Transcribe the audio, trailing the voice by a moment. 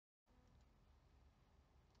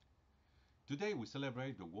Today we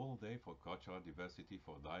celebrate the World Day for Cultural Diversity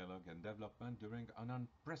for Dialogue and Development during an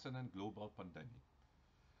unprecedented global pandemic.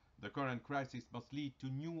 The current crisis must lead to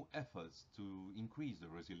new efforts to increase the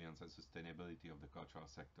resilience and sustainability of the cultural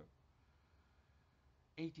sector.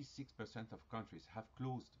 86% of countries have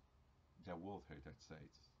closed their World Heritage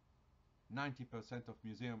Sites. 90% of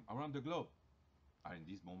museums around the globe are in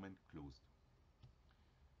this moment closed.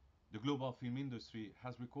 The global film industry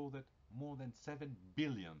has recorded more than 7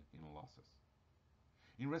 billion in losses.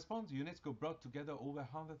 In response, UNESCO brought together over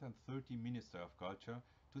 130 ministers of culture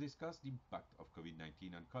to discuss the impact of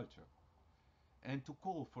COVID-19 on culture and to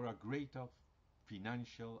call for a greater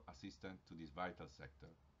financial assistance to this vital sector.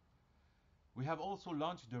 We have also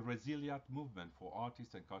launched the Resilient movement for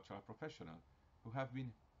artists and cultural professionals who have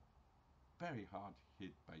been very hard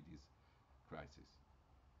hit by this crisis.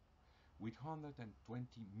 With 120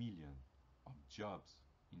 million of jobs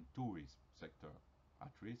in tourism sector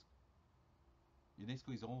at risk,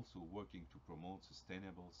 UNESCO is also working to promote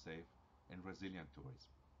sustainable, safe, and resilient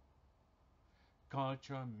tourism.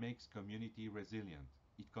 Culture makes community resilient.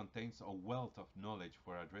 It contains a wealth of knowledge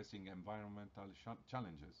for addressing environmental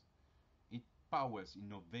challenges. It powers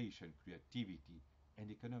innovation, creativity,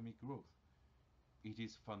 and economic growth. It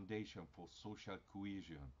is foundation for social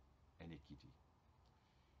cohesion and equity.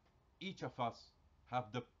 Each of us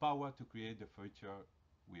have the power to create the future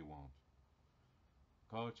we want.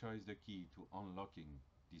 Culture is the key to unlocking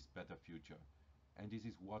this better future, and this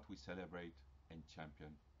is what we celebrate and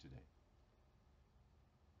champion today.